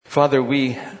Father,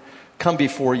 we come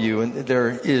before you, and there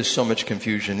is so much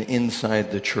confusion inside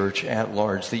the church at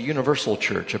large, the universal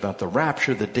church, about the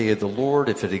rapture, the day of the Lord,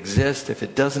 if it exists, if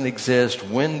it doesn't exist,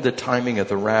 when the timing of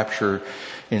the rapture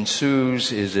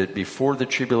ensues. Is it before the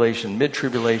tribulation,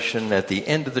 mid-tribulation, at the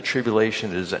end of the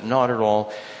tribulation? Is it not at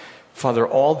all? Father,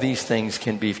 all these things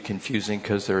can be confusing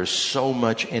because there is so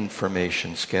much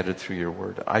information scattered through your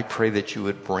word. I pray that you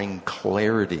would bring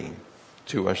clarity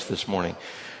to us this morning,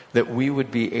 that we would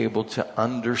be able to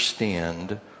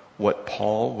understand what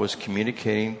Paul was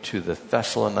communicating to the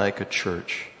Thessalonica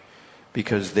church,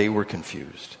 because they were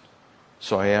confused.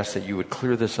 So I ask that you would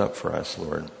clear this up for us,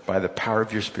 Lord, by the power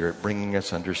of your Spirit, bringing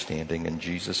us understanding in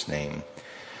Jesus' name.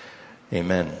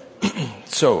 Amen.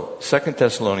 So, 2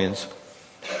 Thessalonians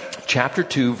chapter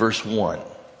 2, verse 1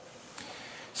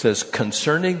 says,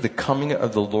 concerning the coming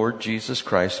of the Lord Jesus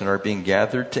Christ and our being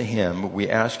gathered to him, we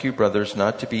ask you, brothers,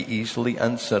 not to be easily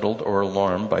unsettled or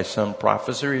alarmed by some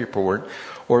prophecy report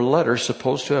or letter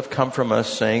supposed to have come from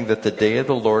us saying that the day of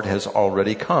the Lord has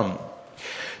already come.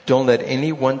 Don't let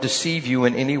anyone deceive you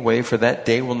in any way, for that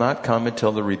day will not come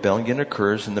until the rebellion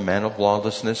occurs and the man of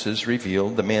lawlessness is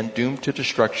revealed, the man doomed to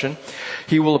destruction.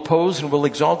 He will oppose and will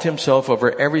exalt himself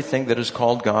over everything that is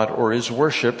called God or is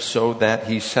worshipped, so that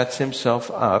he sets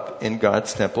himself up in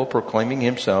God's temple, proclaiming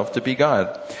himself to be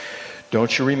God.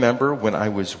 Don't you remember when I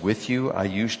was with you, I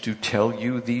used to tell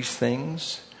you these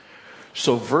things?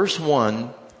 So verse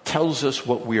 1 tells us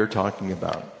what we are talking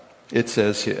about. It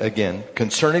says again,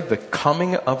 concerning the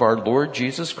coming of our Lord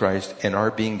Jesus Christ and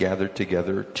our being gathered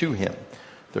together to him.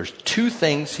 There's two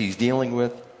things he's dealing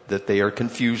with that they are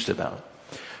confused about.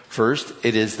 First,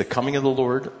 it is the coming of the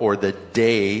Lord, or the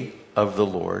day of the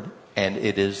Lord, and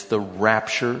it is the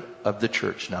rapture of the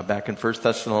church. Now, back in 1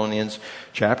 Thessalonians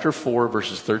chapter 4,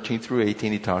 verses 13 through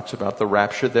 18, he talks about the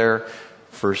rapture there.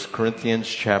 1 Corinthians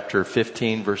chapter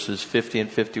 15, verses 50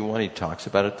 and 51, he talks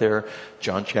about it there.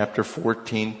 John chapter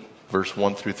 14, verse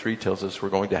 1 through 3 tells us we're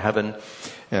going to heaven.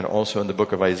 And also in the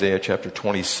book of Isaiah chapter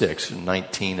 26,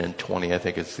 19 and 20, I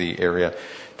think it's the area,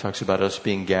 talks about us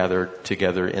being gathered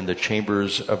together in the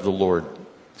chambers of the Lord.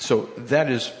 So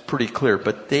that is pretty clear.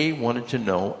 But they wanted to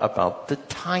know about the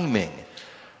timing.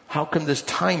 How come this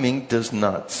timing does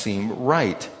not seem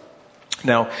right?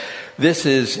 Now, this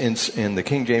is in the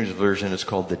King James Version, it's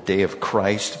called the day of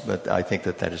Christ, but I think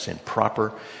that is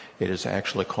improper. It is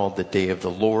actually called the day of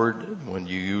the Lord. When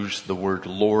you use the word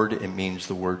Lord, it means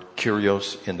the word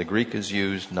Kyrios in the Greek is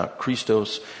used, not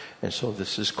Christos. And so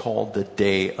this is called the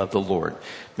day of the Lord.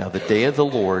 Now, the day of the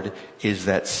Lord is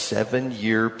that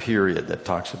 7-year period that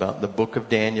talks about the book of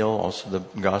Daniel, also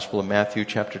the Gospel of Matthew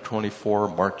chapter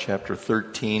 24, Mark chapter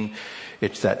 13.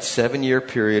 It's that 7-year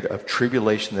period of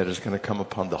tribulation that is going to come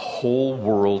upon the whole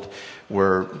world,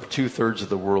 where 2/3 of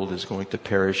the world is going to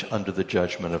perish under the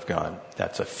judgment of God.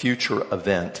 That's a future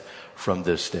event from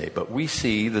this day. But we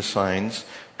see the signs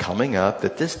coming up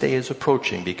that this day is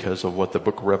approaching because of what the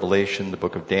book of Revelation, the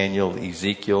book of Daniel,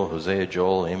 Ezekiel, Hosea,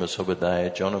 Joel, Amos, Obadiah,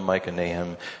 Jonah, Micah,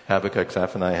 Nahum, Habakkuk,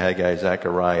 Zephaniah, Haggai,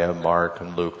 Zechariah, Mark,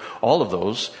 and Luke. All of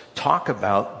those talk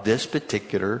about this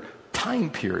particular time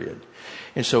period.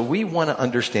 And so we want to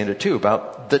understand it too,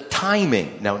 about the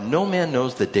timing. Now, no man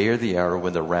knows the day or the hour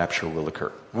when the rapture will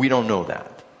occur. We don't know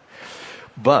that.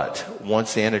 But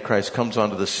once the Antichrist comes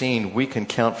onto the scene, we can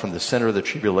count from the center of the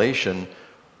tribulation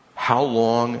how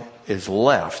long is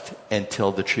left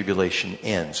until the tribulation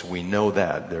ends. We know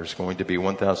that. There's going to be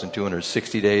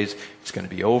 1,260 days. It's going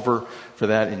to be over for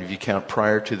that. And if you count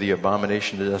prior to the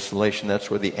abomination of desolation, that's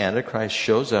where the Antichrist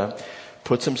shows up,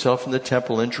 puts himself in the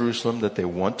temple in Jerusalem that they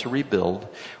want to rebuild.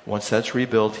 Once that's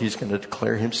rebuilt, he's going to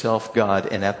declare himself God.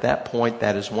 And at that point,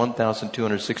 that is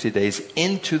 1,260 days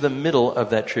into the middle of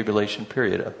that tribulation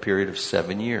period, a period of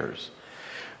 7 years.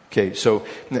 Okay, so,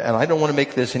 and I don't want to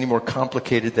make this any more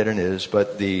complicated than it is,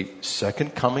 but the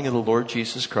second coming of the Lord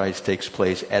Jesus Christ takes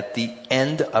place at the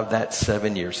end of that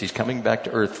 7 years. He's coming back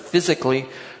to earth physically,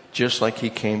 just like he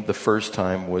came the first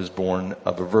time, was born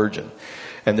of a virgin.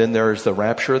 And then there is the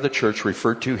rapture of the church,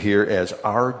 referred to here as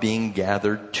our being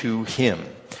gathered to him.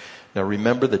 Now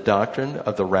remember, the doctrine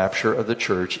of the rapture of the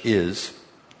church is,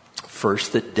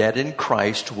 first, the dead in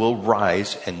Christ will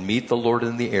rise and meet the Lord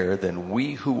in the air. Then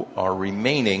we who are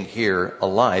remaining here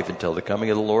alive until the coming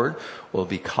of the Lord will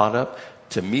be caught up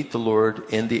to meet the Lord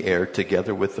in the air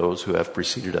together with those who have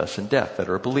preceded us in death, that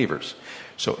are believers.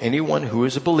 So anyone who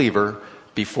is a believer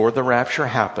before the rapture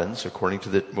happens, according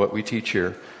to what we teach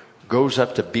here, goes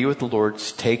up to be with the Lord,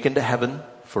 is taken to heaven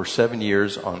for 7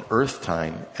 years on earth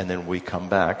time, and then we come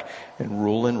back and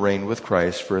rule and reign with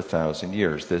Christ for 1,000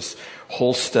 years. This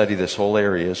whole study, this whole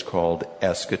area is called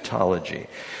eschatology.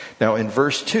 Now in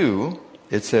verse 2,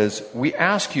 it says, "We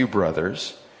ask you,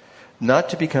 brothers, not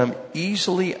to become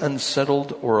easily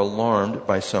unsettled or alarmed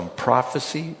by some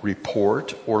prophecy,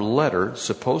 report, or letter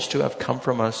supposed to have come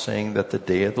from us saying that the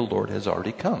day of the Lord has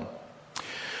already come."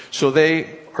 So they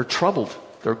are troubled.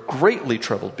 They're greatly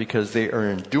troubled because they are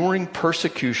enduring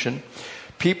persecution.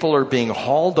 People are being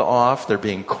hauled off. They're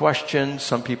being questioned.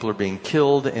 Some people are being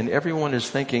killed. And everyone is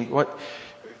thinking,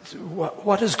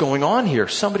 what is going on here?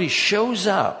 Somebody shows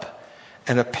up,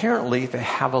 and apparently they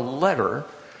have a letter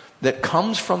that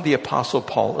comes from the Apostle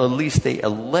Paul. At least they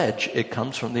allege it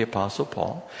comes from the Apostle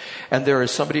Paul. And there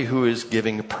is somebody who is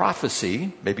giving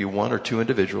prophecy, maybe one or two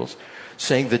individuals,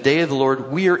 saying the day of the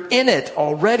Lord, we are in it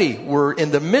already. We're in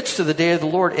the midst of the day of the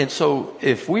Lord. And so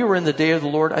if we were in the day of the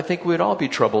Lord, I think we'd all be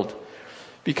troubled,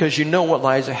 because you know what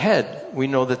lies ahead. We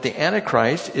know that the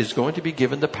Antichrist is going to be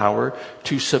given the power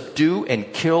to subdue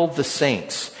and kill the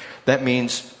saints. That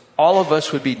means all of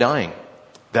us would be dying.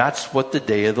 That's what the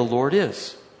day of the Lord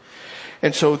is.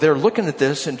 And so they're looking at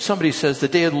this, and somebody says the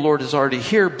day of the Lord is already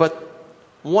here, but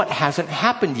what hasn't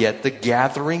happened yet? The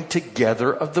gathering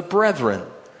together of the brethren,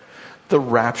 the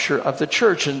rapture of the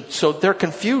church. And so they're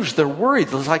confused. They're worried.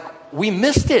 It's like, we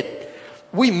missed it.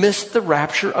 We missed the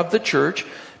rapture of the church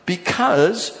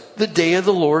because the day of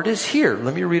the Lord is here.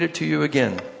 Let me read it to you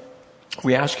again.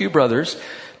 "We ask you, brothers,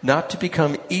 not to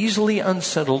become easily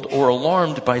unsettled or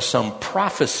alarmed by some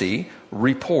prophecy,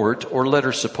 report, or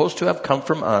letter supposed to have come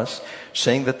from us,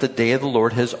 saying that the day of the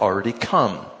Lord has already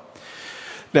come."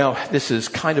 Now, this is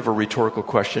kind of a rhetorical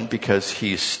question, because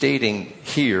he's stating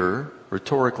here,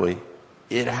 rhetorically,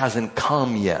 it hasn't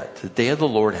come yet. The day of the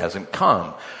Lord hasn't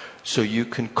come. So you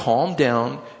can calm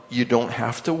down. You don't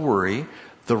have to worry.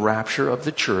 The rapture of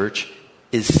the church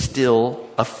is still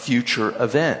a future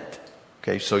event.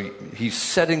 Okay, so he's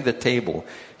setting the table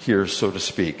here, so to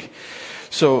speak.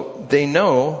 So they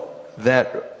know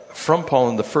that from Paul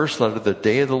in the first letter, the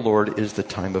day of the Lord is the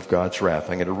time of God's wrath.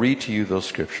 I'm going to read to you those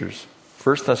scriptures.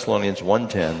 1 Thessalonians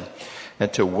 1:10,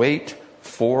 "And to wait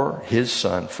for his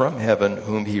Son from heaven,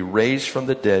 whom he raised from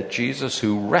the dead, Jesus,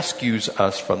 who rescues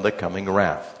us from the coming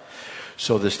wrath."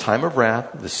 So this time of wrath,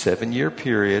 the 7-year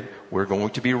period, we're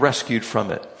going to be rescued from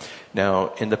it.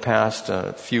 Now, in the past,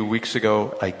 a few weeks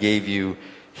ago, I gave you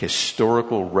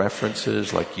historical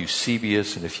references like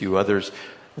Eusebius and a few others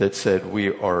that said we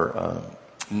are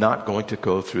not going to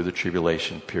go through the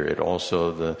tribulation period.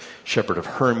 Also, the Shepherd of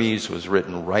Hermes was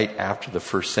written right after the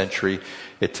first century.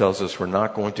 It tells us we're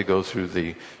not going to go through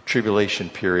the tribulation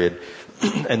period.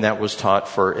 And that was taught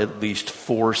for at least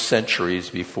 4 centuries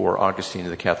before Augustine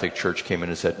of the Catholic Church came in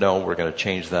and said, no, we're going to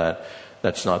change that.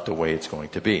 That's not the way it's going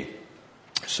to be.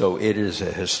 So it is a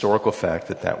historical fact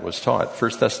that that was taught.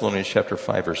 1 Thessalonians chapter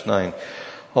 5, verse 9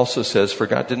 also says, "For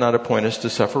God did not appoint us to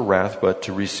suffer wrath, but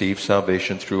to receive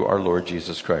salvation through our Lord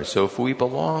Jesus Christ." So if we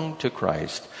belong to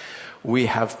Christ, we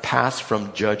have passed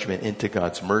from judgment into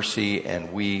God's mercy,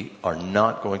 and we are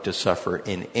not going to suffer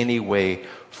in any way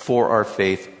for our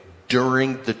faith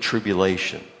during the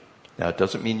tribulation. Now, it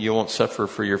doesn't mean you won't suffer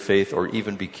for your faith or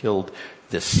even be killed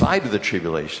this side of the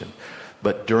tribulation.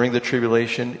 But during the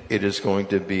tribulation, it is going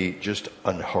to be just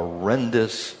an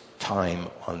horrendous time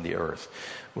on the earth.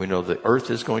 We know the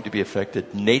earth is going to be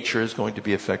affected. Nature is going to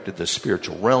be affected. The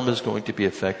spiritual realm is going to be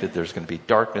affected. There's going to be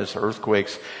darkness,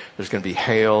 earthquakes. There's going to be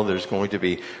hail. There's going to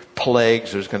be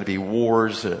plagues. There's going to be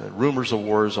wars, rumors of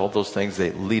wars, all those things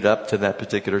that lead up to that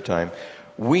particular time.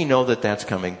 We know that that's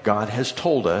coming. God has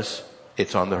told us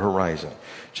it's on the horizon.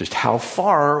 Just how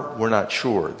far, we're not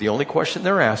sure. The only question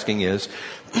they're asking is,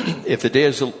 if the day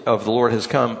of the Lord has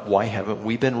come, why haven't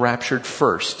we been raptured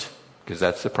first? Because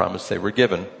that's the promise they were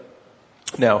given.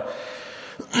 Now,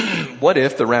 what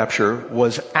if the rapture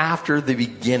was after the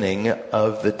beginning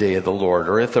of the day of the Lord?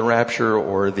 Or if the rapture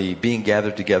or the being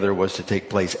gathered together was to take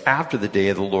place after the day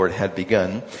of the Lord had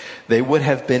begun, they would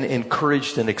have been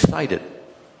encouraged and excited.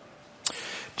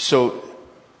 So,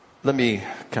 let me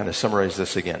kind of summarize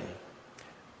this again.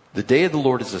 The day of the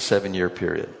Lord is a 7-year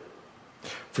period.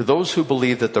 For those who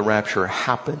believe that the rapture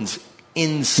happens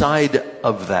inside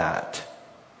of that,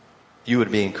 you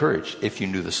would be encouraged if you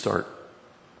knew the start.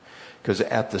 Because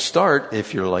at the start,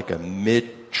 if you're like a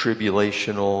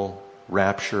mid-tribulational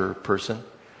rapture person,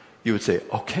 you would say,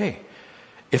 okay,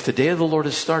 if the day of the Lord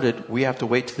has started, we have to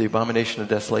wait to the abomination of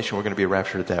desolation. We're going to be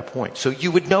raptured at that point. So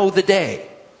you would know the day.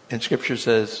 And Scripture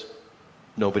says,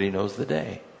 nobody knows the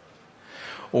day.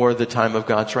 Or the time of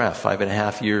God's wrath,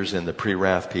 5.5 years in the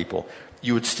pre-wrath people.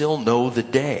 You would still know the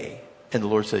day. And the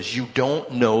Lord says, you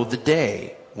don't know the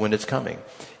day when it's coming.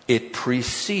 It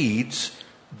precedes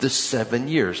the 7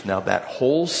 years. Now that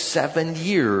whole 7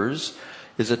 years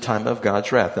is a time of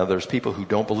God's wrath. Now, there's people who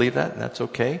don't believe that, and that's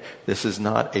okay. This is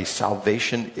not a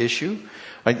salvation issue.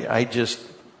 I just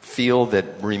feel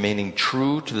that remaining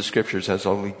true to the Scriptures, as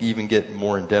I'll even get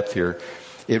more in depth here,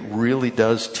 it really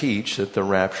does teach that the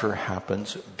rapture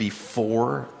happens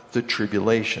before the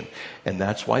tribulation. And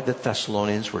that's why the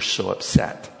Thessalonians were so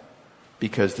upset.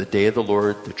 Because the day of the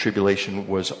Lord, the tribulation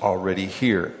was already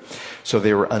here. So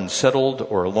they were unsettled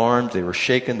or alarmed. They were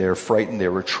shaken. They were frightened. They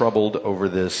were troubled over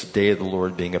this day of the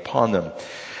Lord being upon them.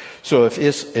 So if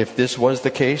this was the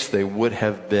case, they would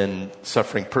have been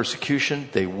suffering persecution.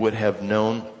 They would have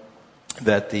known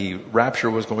that the rapture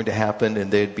was going to happen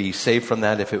and they'd be saved from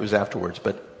that if it was afterwards.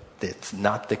 But it's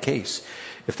not the case.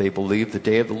 If they believed the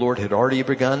day of the Lord had already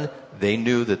begun, they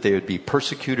knew that they would be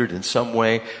persecuted in some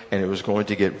way, and it was going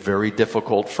to get very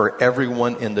difficult for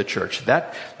everyone in the church.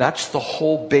 That's the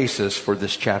whole basis for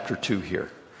this chapter 2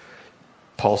 here.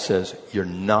 Paul says, you're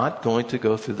not going to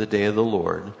go through the day of the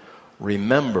Lord.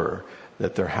 Remember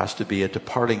that there has to be a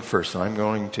departing first, and I'm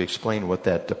going to explain what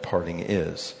that departing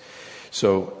is.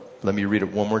 So let me read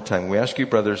it one more time. We ask you,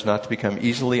 brothers, not to become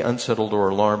easily unsettled or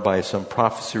alarmed by some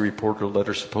prophecy report or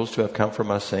letter supposed to have come from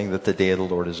us saying that the day of the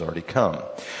Lord has already come.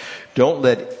 Don't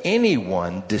let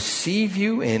anyone deceive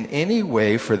you in any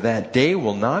way, for that day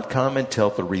will not come until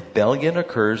the rebellion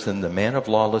occurs and the man of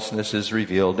lawlessness is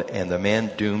revealed and the man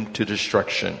doomed to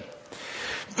destruction.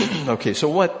 Okay, so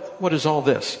what is all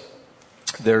this?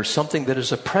 There's something that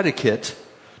is a predicate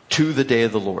to the day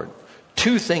of the Lord.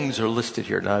 2 things are listed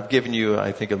here. Now, I've given you,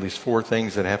 I think, at least 4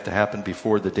 things that have to happen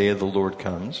before the day of the Lord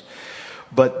comes.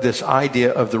 But this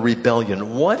idea of the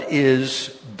rebellion, what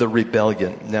is the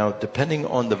rebellion? Now, depending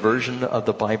on the version of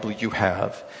the Bible you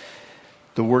have,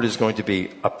 the word is going to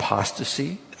be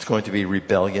apostasy. It's going to be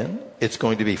rebellion. It's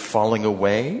going to be falling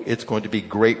away. It's going to be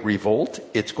great revolt.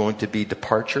 It's going to be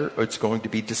departure. Or it's going to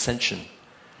be dissension.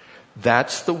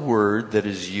 That's the word that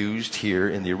is used here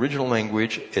in the original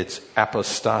language. It's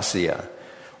apostasia,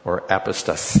 or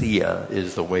apostasia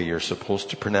is the way you're supposed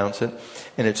to pronounce it.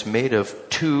 And it's made of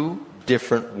 2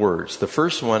 different words. The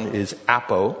first one is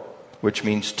apo, which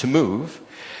means to move,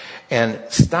 and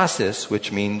stasis,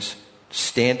 which means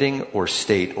standing or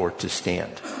state or to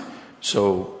stand.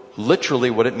 So literally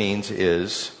what it means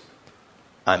is,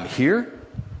 I'm here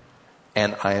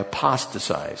and I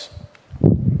apostatize.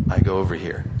 I go over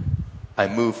here. I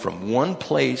move from one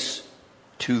place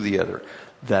to the other.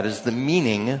 That is the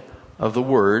meaning of the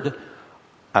word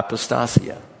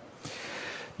apostasia.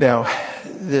 Now,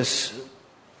 this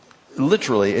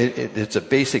literally, it's a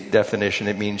basic definition.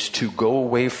 It means to go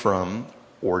away from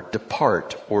or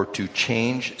depart or to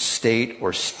change state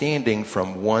or standing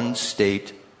from one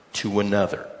state to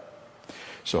another.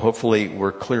 So hopefully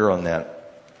we're clear on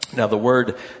that. Now, the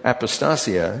word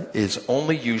apostasia is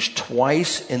only used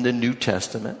twice in the New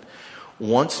Testament.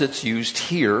 Once it's used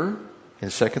here in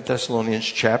 2 Thessalonians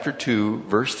chapter 2,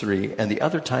 verse 3, and the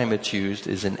other time it's used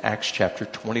is in Acts chapter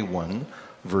 21,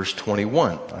 verse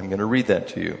 21. I'm going to read that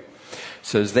to you. It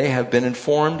says, they have been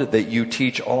informed that you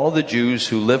teach all the Jews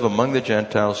who live among the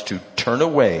Gentiles to turn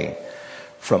away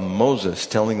from Moses,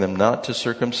 telling them not to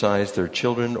circumcise their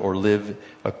children or live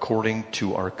according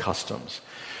to our customs.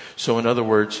 So in other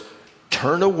words,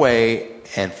 turn away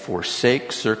and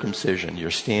forsake circumcision.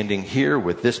 You're standing here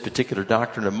with this particular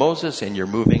doctrine of Moses, and you're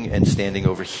moving and standing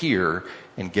over here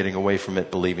and getting away from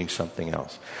it, believing something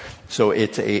else. So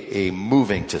it's a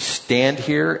moving to stand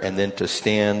here and then to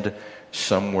stand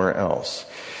somewhere else.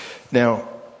 Now,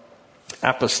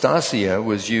 apostasia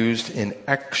was used in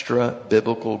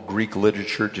extra-biblical Greek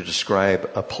literature to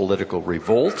describe a political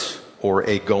revolt or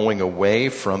a going away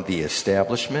from the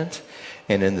establishment.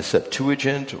 And in the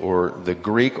Septuagint or the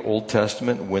Greek Old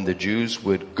Testament, when the Jews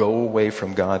would go away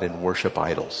from God and worship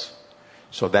idols.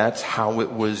 So that's how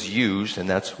it was used, and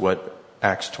that's what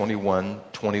Acts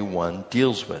 21:21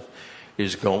 deals with,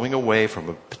 is going away from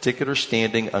a particular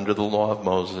standing under the law of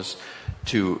Moses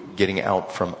to getting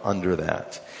out from under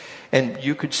that. And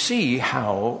you could see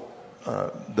how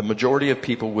the majority of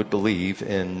people would believe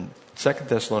in 2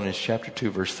 Thessalonians chapter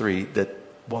 2, verse 3, that,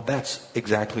 well, that's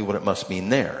exactly what it must mean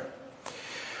there.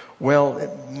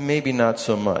 Well, maybe not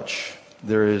so much.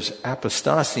 There is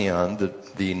apostasion,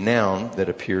 the noun that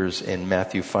appears in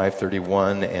Matthew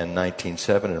 5:31 and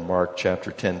 19:7 and Mark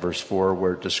chapter 10, verse 4,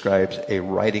 where it describes a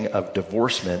writing of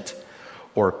divorcement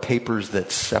or papers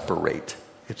that separate.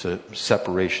 It's a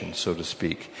separation, so to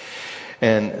speak.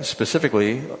 And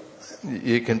specifically,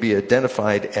 it can be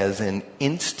identified as an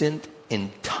instant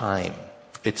in time.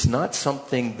 It's not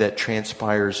something that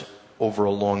transpires over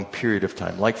a long period of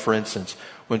time. Like, for instance,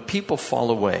 when people fall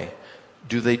away,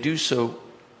 do they do so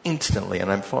instantly?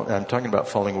 And I'm talking about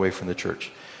falling away from the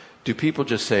church. Do people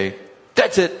just say,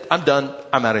 that's it, I'm done,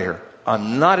 I'm out of here,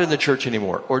 I'm not in the church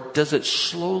anymore? Or does it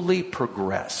slowly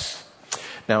progress?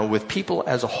 Now, with people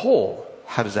as a whole,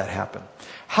 how does that happen?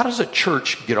 How does a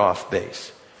church get off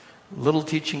base? Little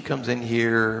teaching comes in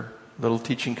here, little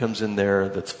teaching comes in there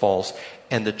that's false,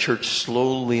 and the church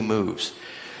slowly moves.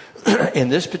 In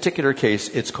this particular case,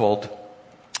 it's called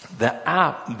the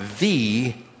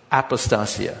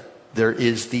apostasia. There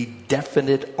is the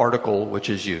definite article which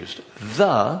is used.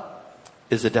 The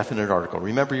is a definite article.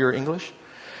 Remember your English?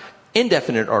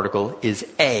 Indefinite article is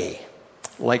a.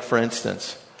 Like, for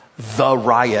instance, the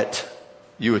riot.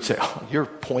 You would say, oh, you're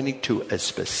pointing to a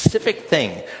specific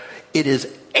thing. It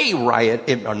is a riot,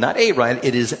 or not a riot,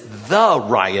 it is the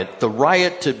riot. The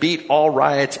riot to beat all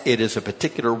riots, it is a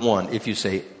particular one. If you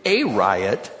say a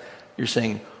riot, you're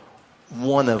saying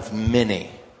one of many.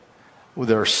 Well,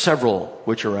 there are several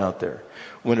which are out there.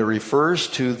 When it refers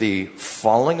to the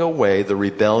falling away, the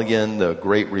rebellion, the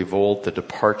great revolt, the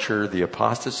departure, the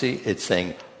apostasy, it's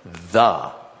saying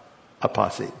the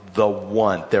apostasy, the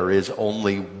one. There is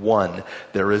only one.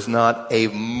 There is not a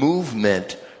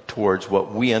movement towards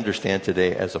what we understand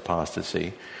today as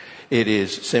apostasy. It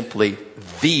is simply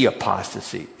the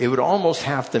apostasy. It would almost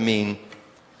have to mean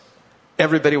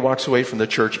everybody walks away from the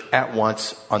church at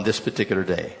once on this particular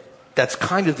day. That's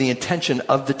kind of the intention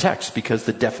of the text because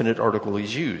the definite article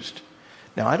is used.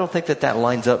 Now, I don't think that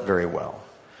lines up very well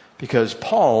because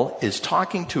Paul is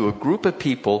talking to a group of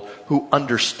people who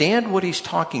understand what he's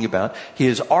talking about. He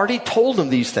has already told them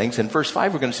these things. In verse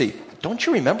 5, we're going to see, don't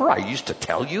you remember I used to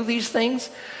tell you these things?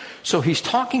 So he's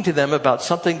talking to them about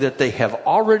something that they have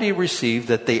already received,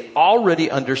 that they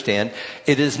already understand.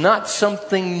 It is not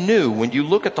something new. When you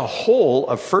look at the whole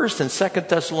of 1st and 2nd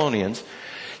Thessalonians,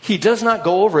 he does not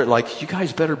go over it like, you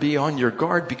guys better be on your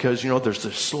guard because, there's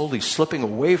this slowly slipping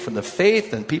away from the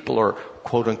faith and people are,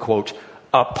 quote unquote,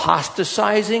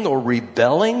 apostatizing or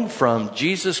rebelling from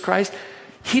Jesus Christ.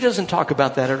 He doesn't talk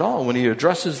about that at all. When he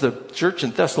addresses the church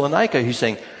in Thessalonica, he's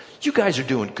saying, you guys are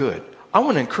doing good. I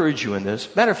want to encourage you in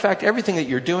this. Matter of fact, everything that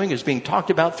you're doing is being talked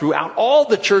about throughout all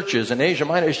the churches in Asia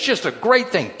Minor. It's just a great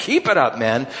thing. Keep it up,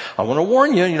 man. I want to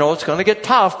warn you, it's going to get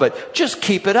tough, but just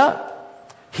keep it up.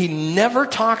 He never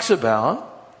talks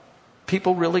about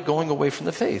people really going away from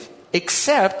the faith,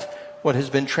 except what has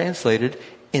been translated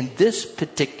in this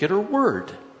particular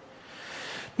word.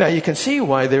 Now, you can see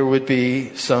why there would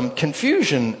be some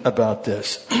confusion about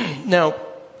this. Now,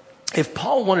 if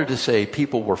Paul wanted to say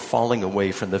people were falling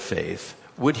away from the faith,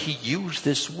 would he use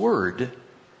this word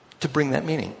to bring that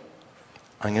meaning?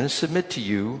 I'm going to submit to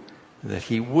you that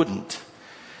he wouldn't.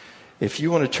 If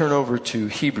you want to turn over to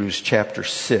Hebrews chapter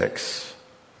 6,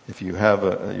 if you have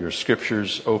your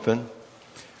scriptures open,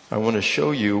 I want to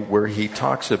show you where he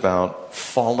talks about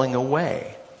falling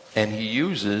away. And he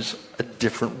uses a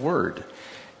different word.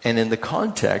 And in the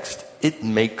context, it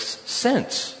makes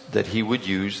sense that he would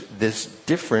use this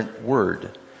different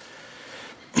word.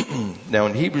 Now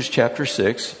in Hebrews chapter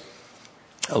 6,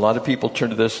 a lot of people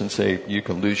turn to this and say, you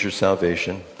can lose your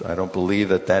salvation. I don't believe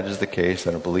that is the case.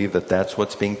 I don't believe that that's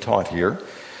what's being taught here.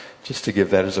 Just to give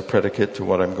that as a predicate to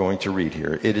what I'm going to read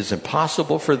here. It is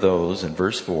impossible for those, in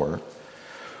verse 4,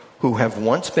 who have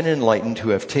once been enlightened, who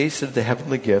have tasted the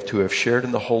heavenly gift, who have shared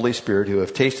in the Holy Spirit, who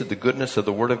have tasted the goodness of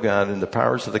the Word of God and the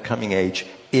powers of the coming age,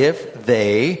 if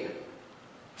they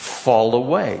fall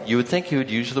away. You would think he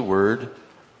would use the word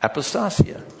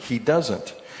apostasia. He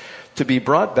doesn't. To be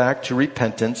brought back to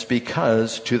repentance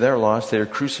because to their loss they are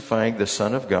crucifying the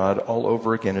Son of God all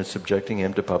over again and subjecting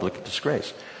him to public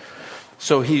disgrace.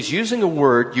 So he's using a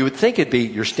word, you would think it'd be,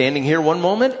 you're standing here one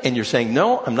moment and you're saying,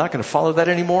 no, I'm not going to follow that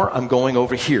anymore. I'm going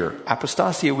over here.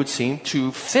 Apostasia would seem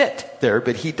to fit there,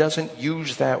 but he doesn't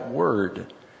use that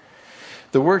word.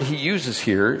 The word he uses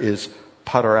here is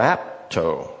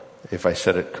patarapto, if I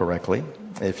said it correctly.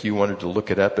 If you wanted to look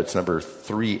it up, it's number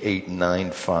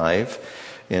 3895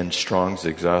 in Strong's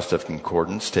Exhaustive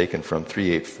Concordance, taken from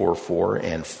 3844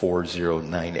 and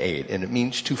 4098. And it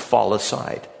means to fall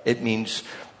aside. It means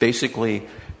basically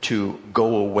to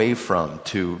go away from,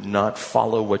 to not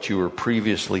follow what you were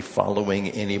previously following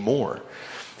anymore.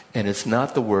 And it's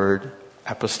not the word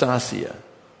apostasia.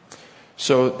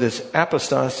 So this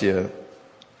apostasia,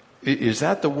 is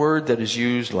that the word that is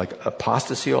used like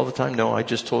apostasy all the time? No, I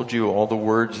just told you all the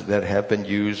words that have been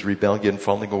used: rebellion,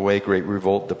 falling away, great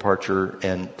revolt, departure,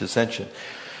 and dissension.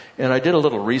 And I did a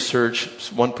little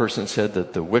research. One person said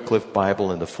that the Wycliffe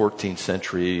Bible in the 14th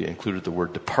century included the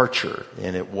word departure,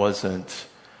 and it wasn't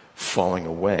falling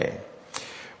away.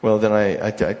 Well, then I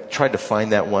tried to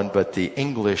find that one, but the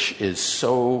English is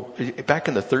so... Back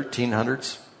in the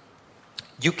 1300s,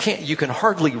 you can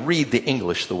hardly read the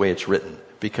English the way it's written,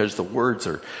 because the words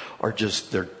are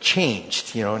just, they're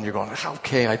changed, and you're going,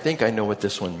 okay, I think I know what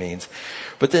this one means.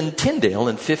 But then Tyndale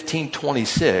in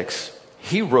 1526,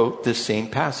 he wrote this same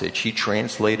passage. He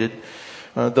translated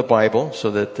the Bible so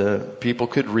that the people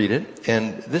could read it.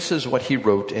 And this is what he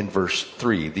wrote in verse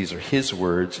 3. These are his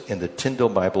words in the Tyndale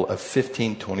Bible of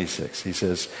 1526. He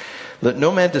says, "Let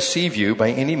no man deceive you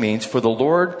by any means, for the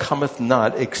Lord cometh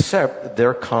not, except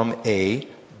there come a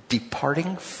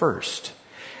departing first,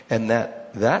 and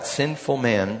that sinful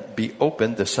man be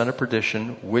opened, the son of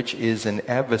perdition, which is an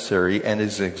adversary, and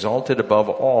is exalted above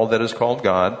all that is called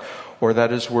God, or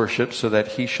that is worshipped, so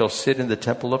that he shall sit in the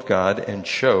temple of God and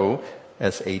show,"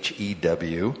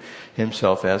 S-H-E-W,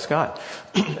 himself as God.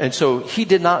 And so he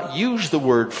did not use the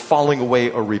word falling away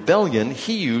or rebellion.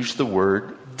 He used the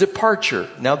word departure.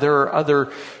 Now, there are other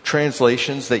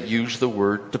translations that use the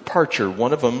word departure.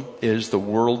 One of them is the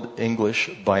World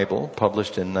English Bible,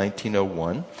 published in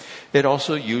 1901. It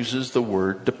also uses the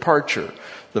word departure.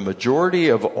 The majority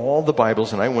of all the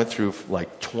Bibles, and I went through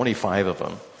like 25 of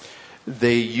them,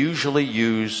 they usually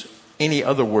use any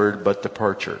other word but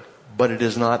departure. But it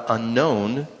is not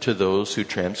unknown to those who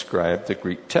transcribe the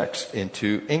Greek text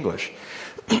into English,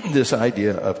 this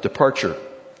idea of departure.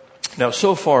 Now,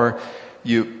 so far,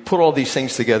 you put all these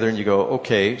things together and you go,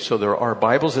 okay, so there are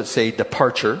Bibles that say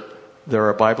departure. There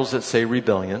are Bibles that say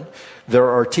rebellion.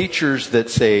 There are teachers that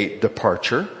say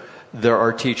departure. There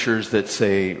are teachers that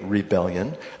say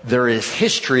rebellion. There is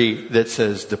history that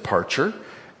says departure.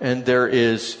 And there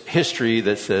is history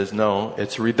that says, no,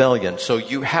 it's rebellion. So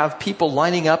you have people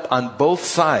lining up on both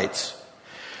sides.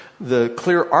 The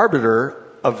clear arbiter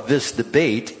of this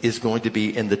debate is going to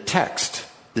be in the text.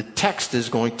 The text is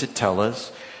going to tell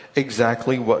us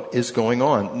exactly what is going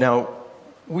on. Now,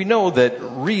 we know that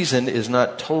reason is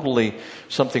not totally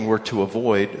something we're to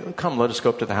avoid. Come, let us go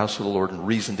up to the house of the Lord and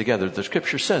reason together. The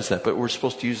scripture says that, but we're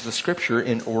supposed to use the scripture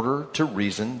in order to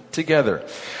reason together.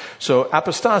 So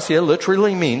apostasia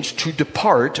literally means to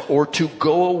depart or to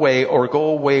go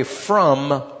away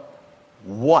from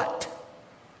what?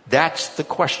 That's the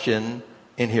question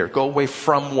in here. Go away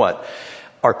from what?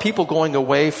 Are people going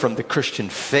away from the Christian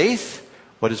faith,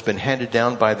 what has been handed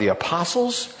down by the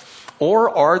apostles?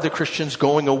 Or are the Christians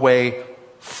going away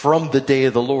from the day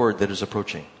of the Lord that is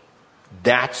approaching?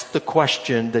 That's the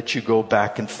question that you go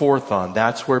back and forth on.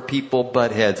 That's where people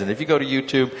butt heads. And if you go to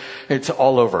YouTube, it's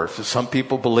all over. Some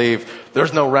people believe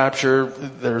there's no rapture.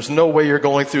 There's no way you're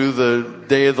going through the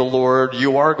day of the Lord.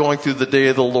 You are going through the day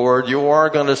of the Lord. You are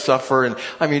going to suffer. And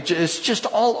I mean, it's just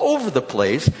all over the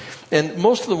place. And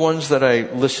most of the ones that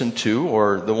I listened to,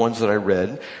 or the ones that I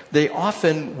read, they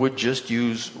often would just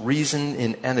use reason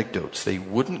in anecdotes. They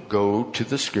wouldn't go to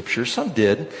the scripture. Some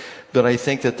did. But I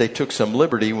think that they took some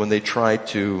liberty when they tried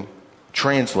to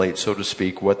translate, so to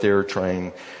speak, what they were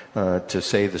trying to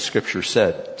say the scripture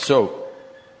said. So,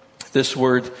 this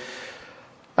word,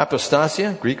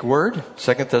 apostasia, Greek word,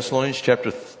 2 Thessalonians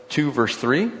chapter 2, verse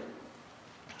 3.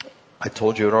 I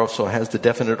told you it also has the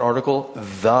definite article,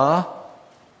 the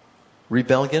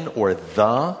rebellion or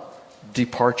the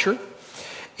departure.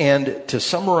 And to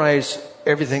summarize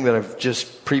everything that I've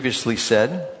just previously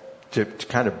said, to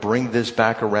kind of bring this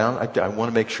back around, I want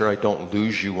to make sure I don't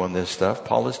lose you on this stuff.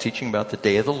 Paul is teaching about the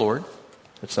day of the Lord.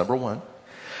 That's number one.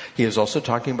 He is also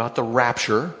talking about the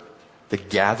rapture, the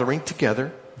gathering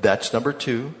together. That's number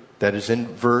two. That is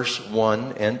in verse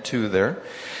 1 and 2 there.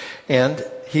 And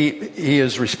he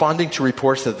is responding to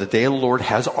reports that the day of the Lord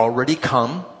has already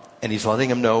come. And he's letting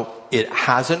them know it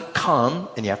hasn't come.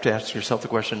 And you have to ask yourself the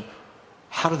question,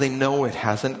 how do they know it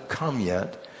hasn't come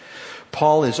yet?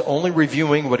 Paul is only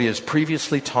reviewing what he has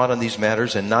previously taught on these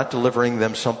matters and not delivering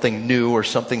them something new or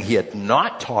something he had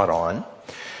not taught on.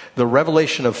 The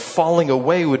revelation of falling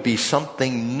away would be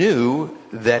something new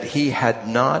that he had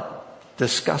not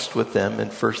discussed with them in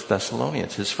 1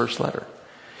 Thessalonians, his first letter.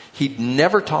 He'd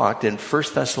never talked in 1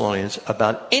 Thessalonians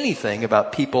about anything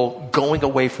about people going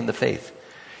away from the faith.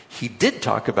 He did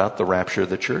talk about the rapture of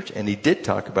the church, and he did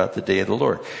talk about the day of the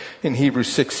Lord. In Hebrews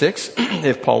 6:6,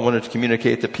 if Paul wanted to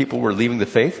communicate that people were leaving the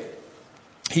faith,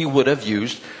 he would have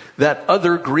used that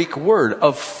other Greek word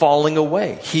of falling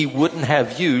away. He wouldn't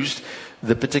have used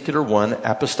the particular one,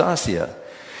 apostasia.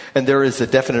 And there is a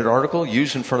definite article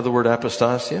used in front of the word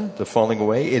apostasia, the falling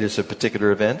away. It is a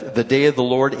particular event. The day of the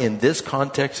Lord in this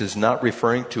context is not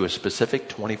referring to a specific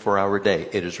 24-hour day.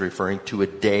 It is referring to a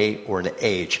day or an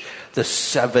age, the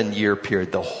 7-year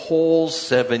period, the whole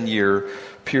 7-year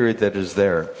period that is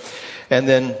there. And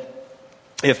then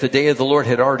if the day of the Lord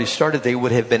had already started, they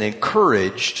would have been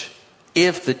encouraged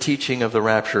if the teaching of the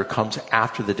rapture comes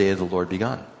after the day of the Lord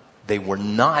begun. They were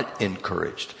not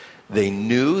encouraged. They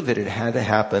knew that it had to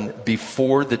happen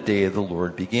before the day of the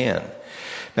Lord began.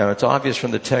 Now, it's obvious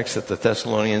from the text that the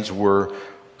Thessalonians were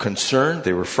concerned,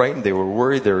 they were frightened, they were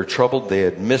worried, they were troubled. They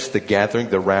had missed the gathering,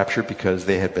 the rapture, because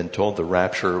they had been told the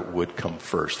rapture would come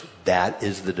first. That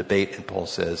is the debate, and Paul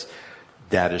says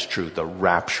that is true. The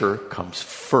rapture comes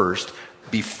first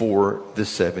before the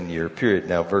 7-year period.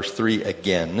 Now, verse 3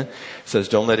 again says,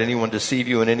 don't let anyone deceive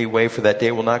you in any way, for that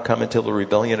day will not come until the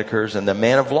rebellion occurs and the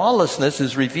man of lawlessness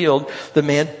is revealed, the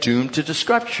man doomed to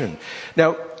destruction.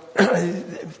 Now,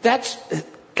 that's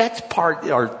part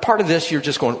of this. You're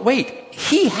just going, wait,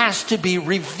 he has to be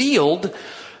revealed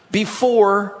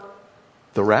before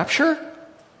the rapture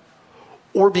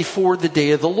or before the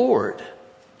day of the Lord?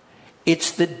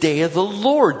 It's the day of the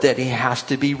Lord that he has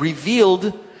to be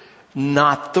revealed,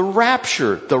 not the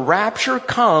rapture. The rapture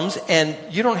comes, and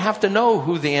you don't have to know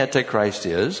who the Antichrist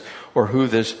is or who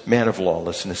this man of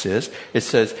lawlessness is. It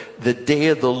says the day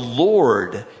of the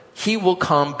Lord, he will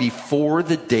come before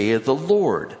the day of the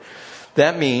Lord.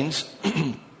 That means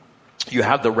you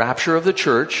have the rapture of the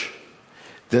church.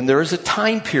 Then there is a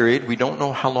time period. We don't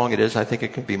know how long it is. I think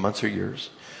it could be months or years.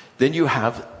 Then you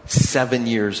have 7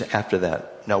 years after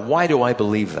that. Now, why do I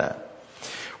believe that?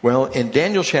 Well, in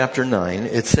Daniel chapter 9,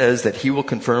 it says that he will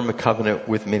confirm a covenant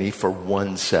with many for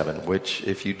 1/7, which,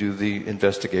 if you do the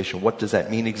investigation, what does that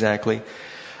mean exactly?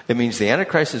 It means the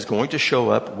Antichrist is going to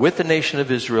show up with the nation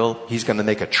of Israel. He's going to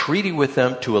make a treaty with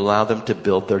them to allow them to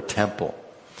build their temple.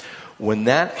 When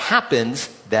that happens,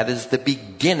 that is the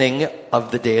beginning of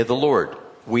the day of the Lord.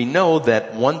 We know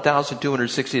that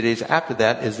 1,260 days after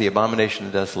that is the abomination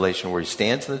of desolation, where he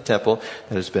stands in the temple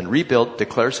that has been rebuilt,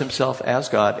 declares himself as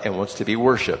God, and wants to be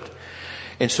worshipped.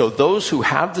 And so those who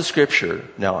have the scripture,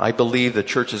 now I believe the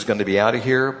church is going to be out of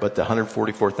here, but the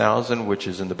 144,000, which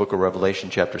is in the book of Revelation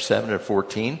chapter 7 and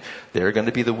 14, they're going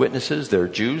to be the witnesses. They're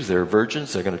Jews, they're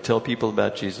virgins, they're going to tell people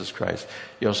about Jesus Christ.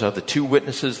 You also have the 2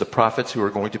 witnesses, the prophets, who are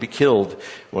going to be killed.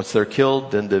 Once they're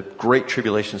killed, then the great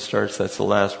tribulation starts. That's the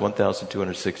last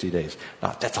 1,260 days.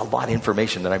 Now, that's a lot of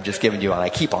information that I'm just giving you, and I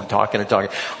keep on talking and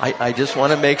talking. I just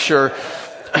want to make sure...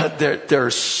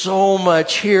 There's so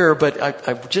much here, but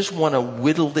I just want to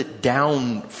whittle it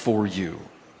down for you.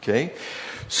 Okay?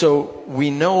 So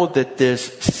we know that this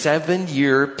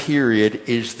 7-year period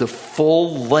is the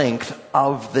full length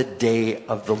of the day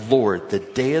of the Lord. The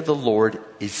day of the Lord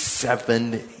is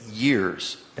 7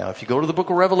 years. Now, if you go to the book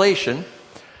of Revelation,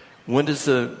 when does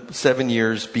the 7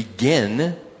 years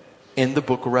begin in the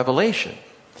book of Revelation?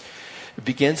 It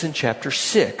begins in chapter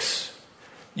 6.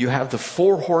 You have the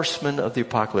 4 horsemen of the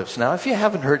apocalypse. Now, if you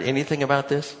haven't heard anything about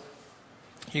this,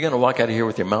 you're going to walk out of here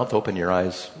with your mouth open, your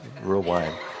eyes real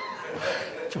wide.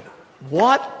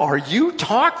 What are you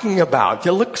talking about?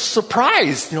 You look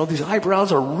surprised. You know, these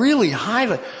eyebrows are really high.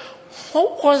 Like,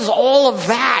 what was all of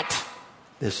that?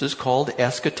 This is called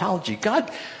eschatology. God,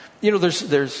 you know,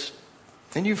 there's,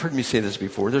 and you've heard me say this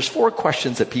before, there's 4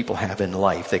 questions that people have in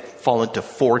life. They fall into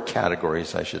 4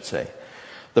 categories, I should say.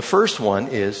 The first one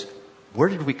is, where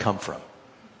did we come from?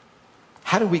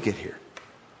 How did we get here?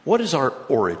 What is our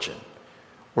origin?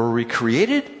 Were we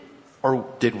created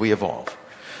or did we evolve?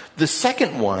 The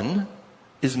second one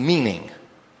is meaning.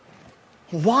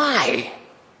 Why?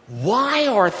 Why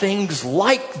are things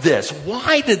like this?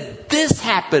 Why did this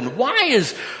happen? Why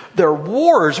is there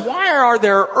wars? Why are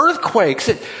there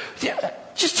earthquakes?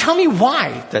 Just tell me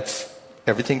why. That's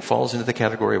everything falls into the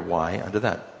category of why under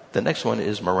that. The next one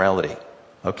is morality.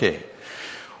 Okay.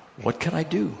 What can I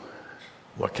do?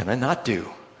 What can I not do?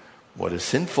 What is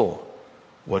sinful?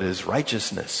 What is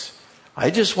righteousness? I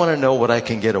just want to know what I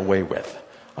can get away with.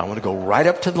 I want to go right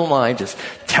up to the line. Just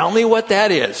tell me what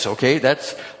that is. Okay,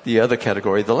 that's the other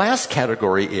category. The last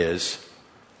category is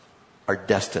our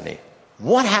destiny.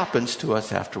 What happens to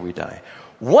us after we die?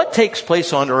 What takes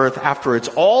place on earth after it's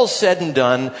all said and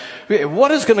done?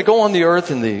 What is going to go on the earth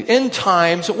in the end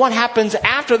times? What happens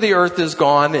after the earth is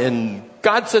gone and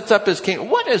God sets up his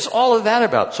kingdom? What is all of that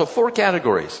about? So 4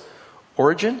 categories: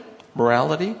 origin,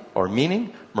 morality, or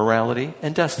meaning, morality,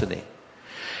 and destiny.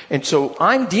 And so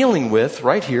I'm dealing with,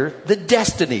 right here, the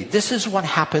destiny. This is what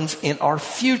happens in our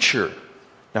future.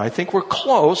 Now, I think we're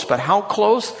close, but how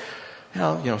close?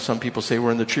 Well, you know, some people say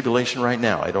we're in the tribulation right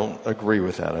now. I don't agree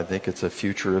with that. I think it's a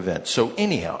future event. So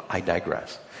anyhow, I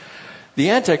digress. The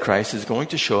Antichrist is going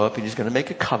to show up and he's going to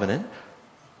make a covenant.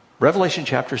 Revelation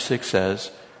chapter 6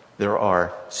 says there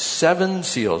are 7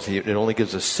 seals. It only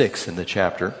gives us 6 in the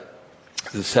chapter.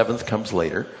 The 7th comes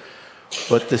later.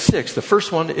 But the 6th, the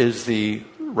first one is the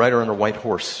rider on a white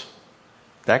horse.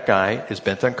 That guy is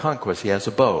bent on conquest. He has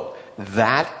a bow.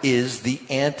 That is the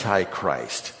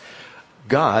Antichrist.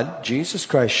 God, Jesus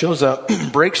Christ, shows up,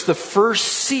 breaks the first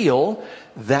seal.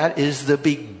 That is the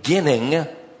beginning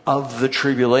of the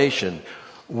tribulation.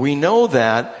 We know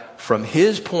that from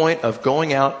his point of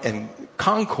going out and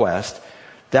conquest,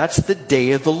 that's the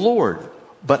day of the Lord.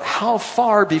 But how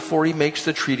far before he makes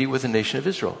the treaty with the nation of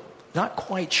Israel? Not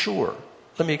quite sure.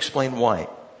 Let me explain why.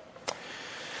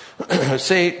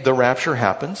 Say the rapture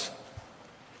happens.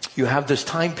 You have this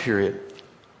time period.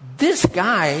 This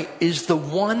guy is the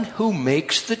one who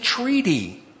makes the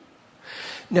treaty.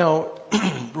 Now,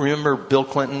 remember Bill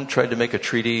Clinton tried to make a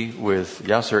treaty with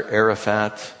Yasser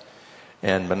Arafat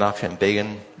and Menachem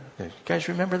Begin? You guys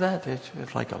remember that?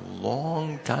 It's like a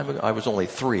long time ago. I was only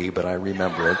 3, but I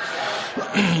remember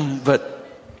it. But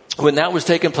when that was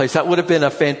taking place, that would have been a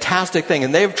fantastic thing.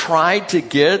 And they've tried to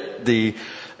get the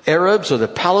Arabs or the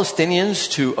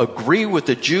Palestinians to agree with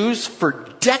the Jews for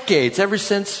decades, ever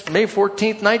since May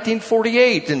 14th,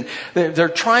 1948. And they're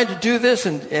trying to do this,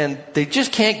 and they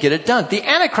just can't get it done. The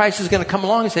Antichrist is going to come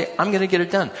along and say, I'm going to get it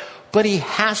done. But he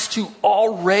has to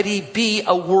already be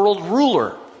a world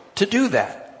ruler to do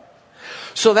that.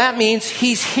 So that means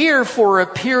he's here for a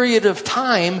period of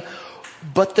time,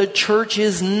 but the church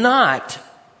is not,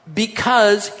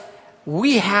 because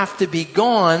we have to be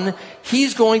gone.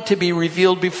 He's going to be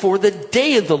revealed before the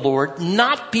day of the Lord,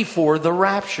 not before the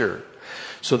rapture.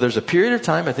 So there's a period of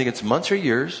time, I think it's months or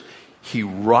years, he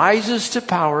rises to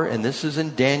power, and this is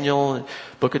in Daniel,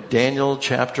 book of Daniel,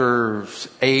 chapter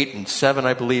 8 and 7,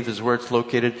 I believe, is where it's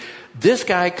located. This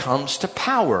guy comes to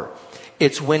power.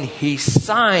 It's when he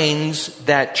signs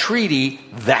that treaty,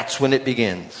 that's when it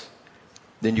begins.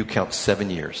 Then you count 7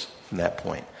 years from that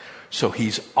point. So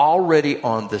he's already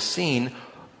on the scene,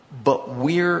 but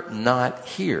we're not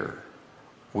here.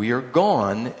 We are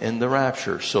gone in the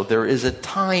rapture. So there is a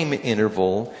time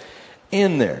interval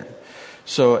in there.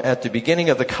 So at the beginning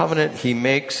of the covenant he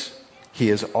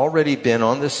has already been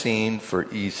on the scene for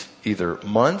either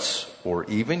months or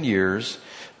even years.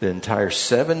 The entire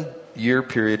 7-year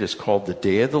period is called the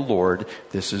Day of the Lord.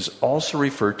 This is also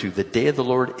referred to, the Day of the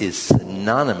Lord is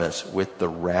synonymous with the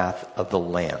wrath of the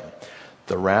Lamb.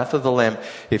 The wrath of the Lamb.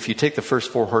 If you take the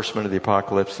first 4 horsemen of the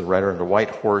apocalypse, the rider on the white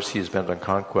horse, he is bent on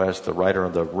conquest. The rider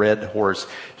on the red horse,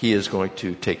 he is going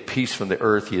to take peace from the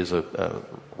earth. He is a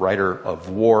rider of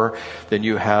war. Then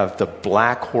you have the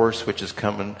black horse, which is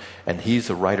coming, and he's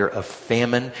the rider of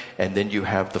famine. And then you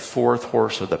have the 4th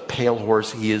horse, or the pale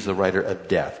horse. He is the rider of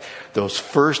death. Those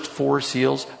first 4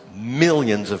 seals,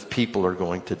 millions of people are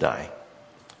going to die.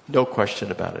 No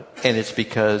question about it. And it's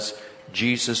because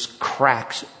Jesus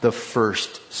cracks the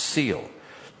first seal.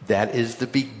 That is the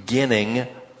beginning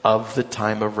of the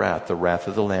time of wrath, the wrath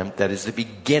of the Lamb. That is the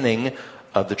beginning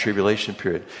of the tribulation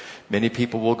period. Many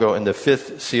people will go, and the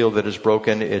 5th seal that is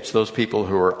broken, it's those people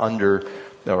who are under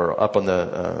or up on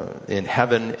in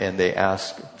heaven, and they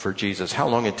ask for Jesus, how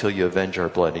long until you avenge our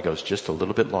blood? And he goes, just a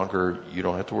little bit longer. You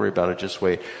don't have to worry about it. Just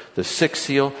wait. The 6th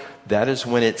seal, that is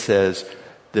when it says,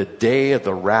 the day of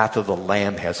the wrath of the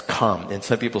Lamb has come. And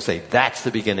some people say, that's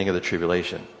the beginning of the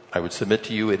tribulation. I would submit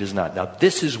to you, it is not. Now,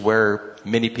 this is where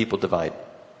many people divide.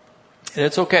 And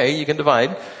it's okay, you can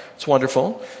divide. It's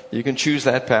wonderful. You can choose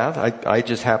that path. I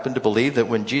just happen to believe that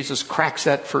when Jesus cracks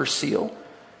that first seal,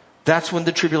 that's when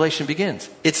the tribulation begins.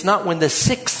 It's not when the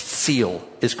 6th seal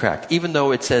is cracked, even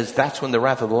though it says that's when the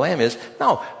wrath of the Lamb is.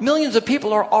 No, millions of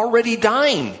people are already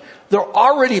dying. They're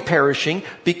already perishing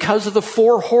because of the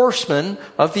 4 horsemen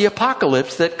of the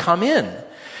apocalypse that come in.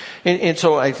 And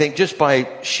so I think just by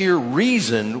sheer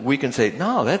reason, we can say,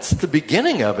 no, that's the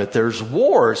beginning of it. There's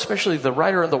war, especially the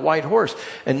rider on the white horse,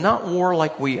 and not war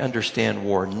like we understand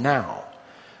war now.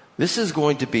 This is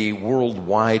going to be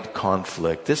worldwide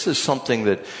conflict. This is something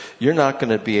that you're not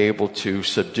going to be able to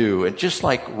subdue. And just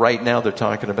like right now they're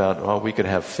talking about, we could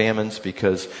have famines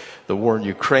because the war in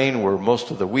Ukraine, where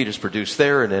most of the wheat is produced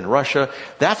there, and in Russia,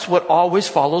 that's what always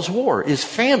follows war, is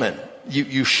famine.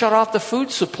 You shut off the food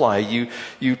supply.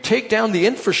 You take down the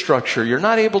infrastructure. You're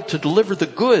not able to deliver the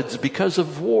goods because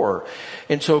of war.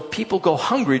 And so people go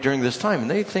hungry during this time, and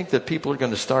they think that people are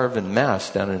going to starve en masse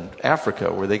down in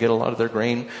Africa, where they get a lot of their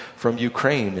grain from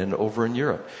Ukraine and over in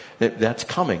Europe. That's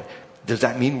coming. Does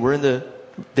that mean we're in the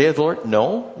day of the Lord?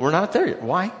 No, we're not there yet.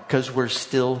 Why? Because we're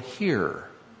still here.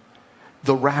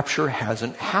 The rapture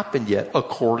hasn't happened yet,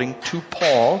 according to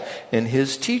Paul and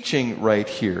his teaching right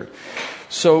here.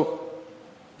 So,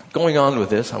 going on with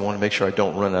this, I want to make sure I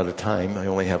don't run out of time. I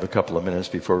only have a couple of minutes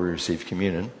before we receive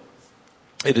communion.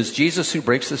 It is Jesus who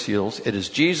breaks the seals. It is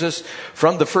Jesus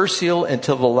from the first seal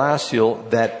until the last seal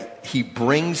that he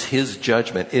brings his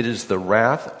judgment. It is the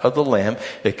wrath of the Lamb.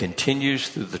 It continues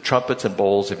through the trumpets and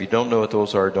bowls. If you don't know what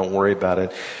those are, don't worry about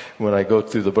it. When I go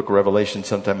through the book of Revelation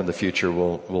sometime in the future,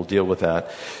 we'll deal with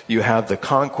that. You have the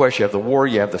conquest, you have the war,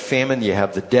 you have the famine, you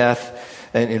have the death.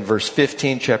 And in verse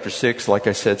 15, chapter 6, like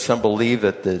I said, some believe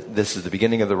that this is the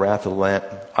beginning of the wrath of the Lamb.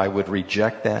 I would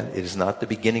reject that. It is not the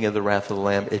beginning of the wrath of the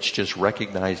Lamb. It's just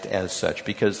recognized as such.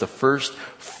 Because the first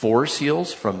 4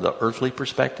 seals, from the earthly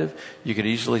perspective, you could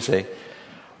easily say,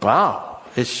 wow,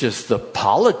 it's just the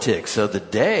politics of the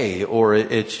day, or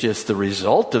it's just the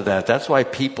result of that. That's why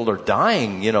people are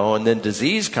dying, and then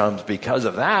disease comes because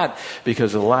of that,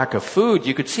 because of the lack of food.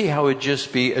 You could see how it would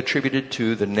just be attributed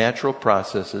to the natural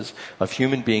processes of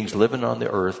human beings living on the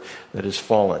earth that has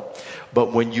fallen.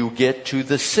 But when you get to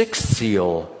the 6th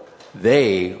seal,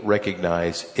 they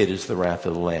recognize it is the wrath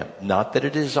of the Lamb. Not that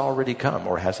it has already come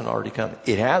or hasn't already come.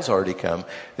 It has already come.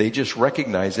 They just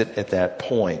recognize it at that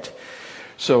point.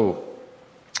 So,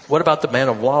 what about the man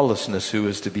of lawlessness who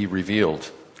is to be revealed?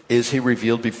 Is he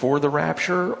revealed before the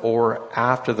rapture or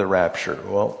after the rapture?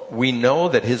 Well, we know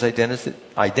that his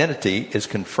identity is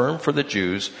confirmed for the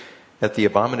Jews at the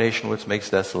abomination which makes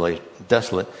desolate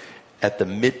at the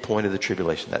midpoint of the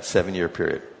tribulation, that 7-year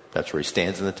period. That's where he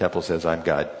stands in the temple and says, I'm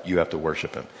God, you have to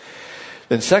worship him.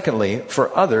 Then secondly,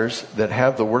 for others that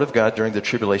have the word of God during the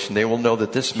tribulation, they will know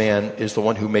that this man is the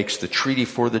one who makes the treaty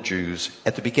for the Jews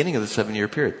at the beginning of the 7-year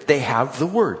period. They have the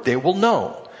word. They will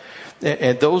know.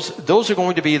 And those are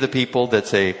going to be the people that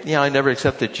say, I never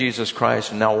accepted Jesus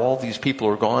Christ, and now all these people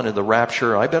are gone in the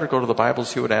rapture. I better go to the Bible,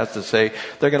 see what it has to say.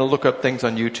 They're going to look up things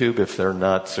on YouTube if they're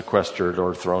not sequestered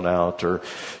or thrown out, or,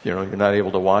 you're not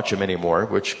able to watch them anymore,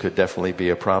 which could definitely be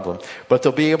a problem. But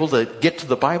they'll be able to get to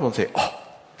the Bible and say,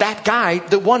 that guy,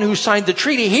 the one who signed the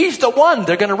treaty, he's the one.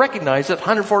 They're going to recognize it.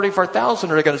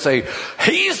 144,000 are going to say,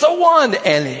 he's the one.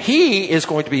 And he is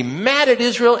going to be mad at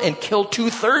Israel and kill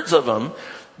 2/3 of them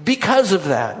because of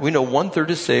that. We know 1/3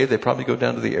 is saved. They probably go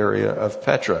down to the area of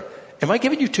Petra. Am I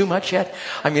giving you too much yet?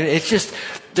 It's just,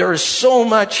 there is so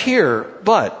much here.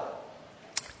 But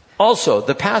also,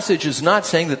 the passage is not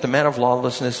saying that the man of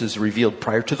lawlessness is revealed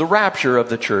prior to the rapture of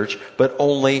the church, but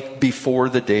only before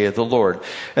the day of the Lord.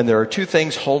 And there are 2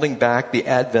 things holding back the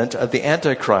advent of the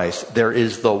Antichrist. There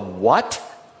is the what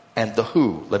and the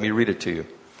who. Let me read it to you.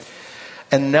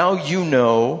 And now you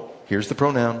know, here's the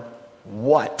pronoun,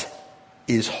 what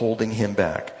is holding him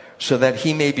back, so that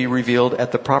he may be revealed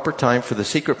at the proper time, for the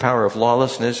secret power of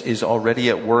lawlessness is already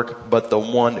at work, but the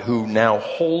one who now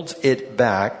holds it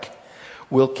back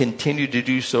will continue to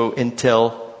do so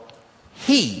until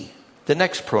he, the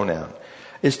next pronoun,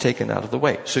 is taken out of the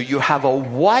way. So you have a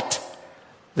what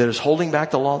that is holding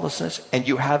back the lawlessness, and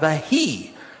you have a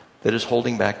he that is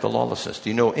holding back the lawlessness. Do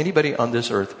you know anybody on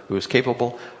this earth who is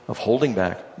capable of holding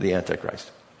back the Antichrist?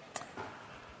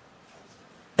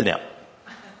 Now,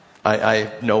 I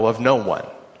know of no one.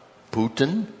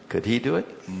 Putin, could he do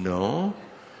it? No.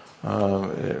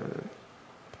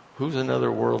 Who's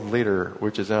another world leader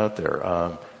which is out there?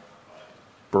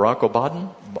 Barack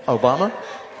Obama?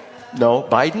 No.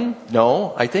 Biden?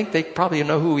 No. I think they probably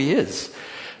know who he is.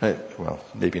 Well,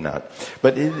 maybe not.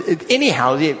 But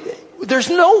anyhow, there's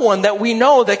no one that we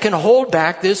know that can hold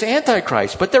back this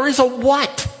Antichrist. But there is a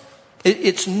what.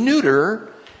 It's neuter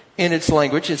in its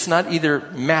language. It's not either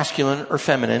masculine or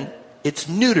feminine. It's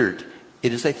neutered.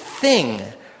 It is a thing.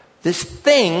 This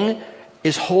thing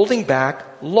is holding back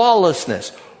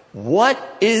lawlessness. What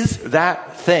is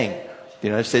that thing? The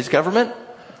United States government?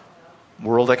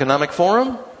 World Economic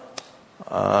Forum?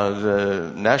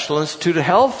 The National Institute of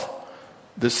Health?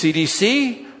 The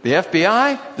CDC? The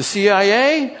FBI? The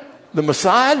CIA? The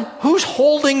Mossad? Who's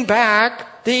holding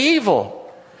back the evil?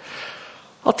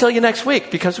 I'll tell you next week,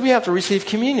 because we have to receive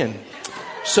communion.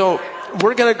 So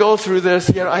we're going to go through this.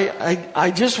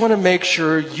 I just want to make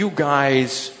sure you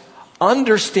guys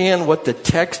understand what the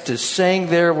text is saying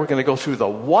there. We're going to go through the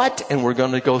what, and we're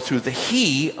going to go through the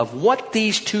he of what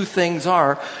these 2 things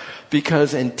are,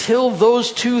 because until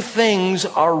those 2 things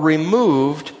are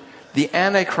removed, the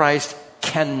Antichrist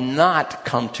cannot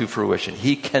come to fruition.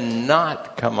 He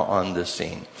cannot come on the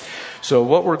scene. So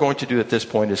what we're going to do at this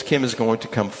point is Kim is going to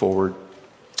come forward,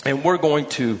 and we're going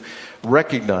to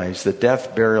recognize the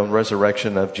death, burial, and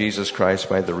resurrection of Jesus Christ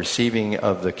by the receiving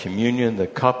of the communion, the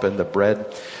cup, and the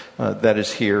bread that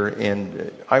is here.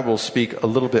 And I will speak a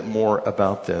little bit more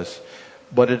about this.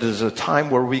 But it is a time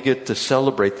where we get to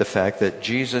celebrate the fact that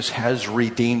Jesus has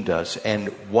redeemed us and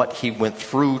what he went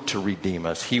through to redeem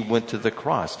us. He went to the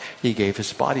cross. He gave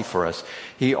his body for us.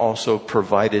 He also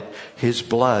provided his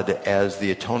blood as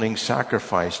the atoning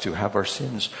sacrifice to have our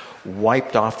sins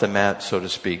wiped off the mat, so to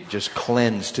speak, just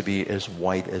cleansed to be as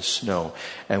white as snow.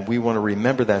 And we want to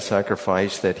remember that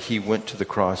sacrifice that he went to the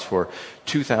cross for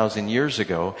 2,000 years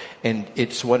ago. And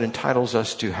it's what entitles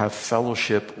us to have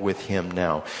fellowship with him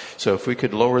now. So if we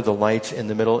could lower the lights in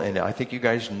the middle, and I think you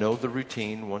guys know the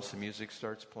routine once the music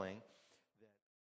starts playing.